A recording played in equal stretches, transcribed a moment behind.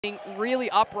really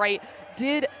upright.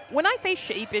 When I say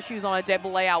shape issues on a double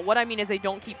layout, what I mean is they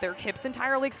don't keep their hips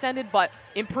entirely extended, but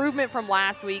improvement from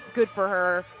last week, good for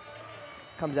her.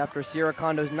 Comes after Sierra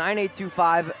Condo's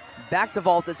 9.825. Back to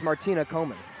vault, it's Martina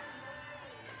Comin.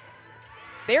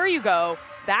 There you go.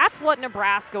 That's what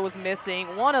Nebraska was missing.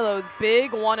 One of those big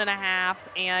 1.5s,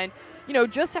 and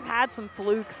just have had some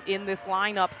flukes in this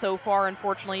lineup so far,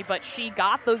 unfortunately, but she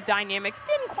got those dynamics.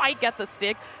 Didn't quite get the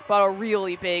stick, but a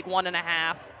really big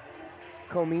 1.5.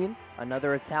 Comin,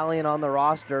 another Italian on the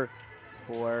roster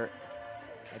for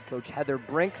head coach Heather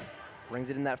Brink. Brings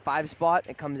it in that 5 spot.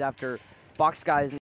 It comes after box guys